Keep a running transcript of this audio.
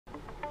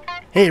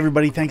Hey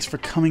everybody, thanks for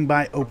coming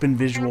by Open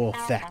Visual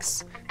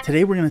Effects.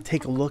 Today we're going to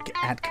take a look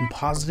at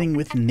compositing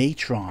with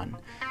Natron.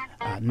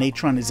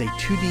 Natron is a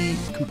 2D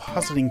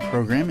compositing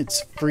program.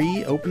 It's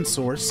free, open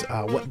source.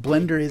 What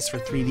Blender is for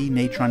 3D,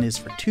 Natron is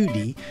for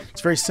 2D.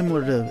 It's very similar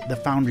to the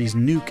Foundry's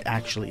Nuke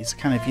actually. It's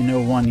kind of, if you know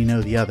one, you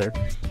know the other.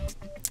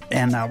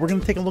 And we're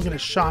going to take a look at a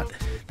shot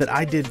that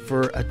I did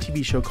for a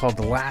TV show called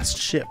The Last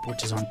Ship,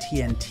 which is on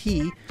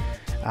TNT.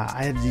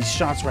 I had these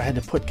shots where I had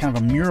to put kind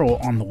of a mural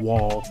on the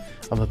wall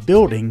of a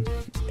building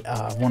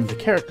of one of the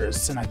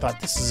characters, and I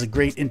thought this is a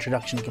great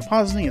introduction to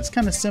compositing. It's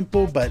kind of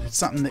simple, but it's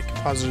something that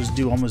compositors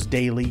do almost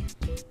daily,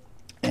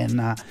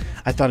 and I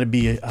thought it'd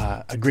be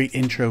a great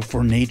intro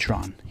for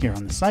Natron here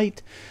on the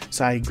site.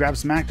 So I grabbed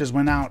some actors,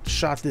 went out,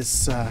 shot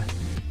this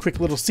quick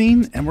little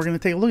scene, and we're going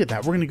to take a look at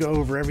that. We're going to go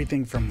over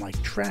everything from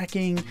like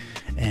tracking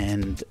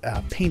and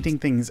painting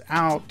things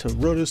out to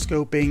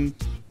rotoscoping,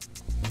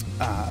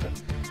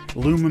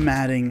 luma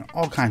matting,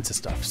 all kinds of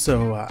stuff.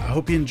 So I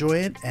hope you enjoy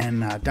it,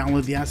 and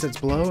download the assets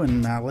below,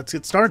 and let's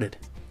get started.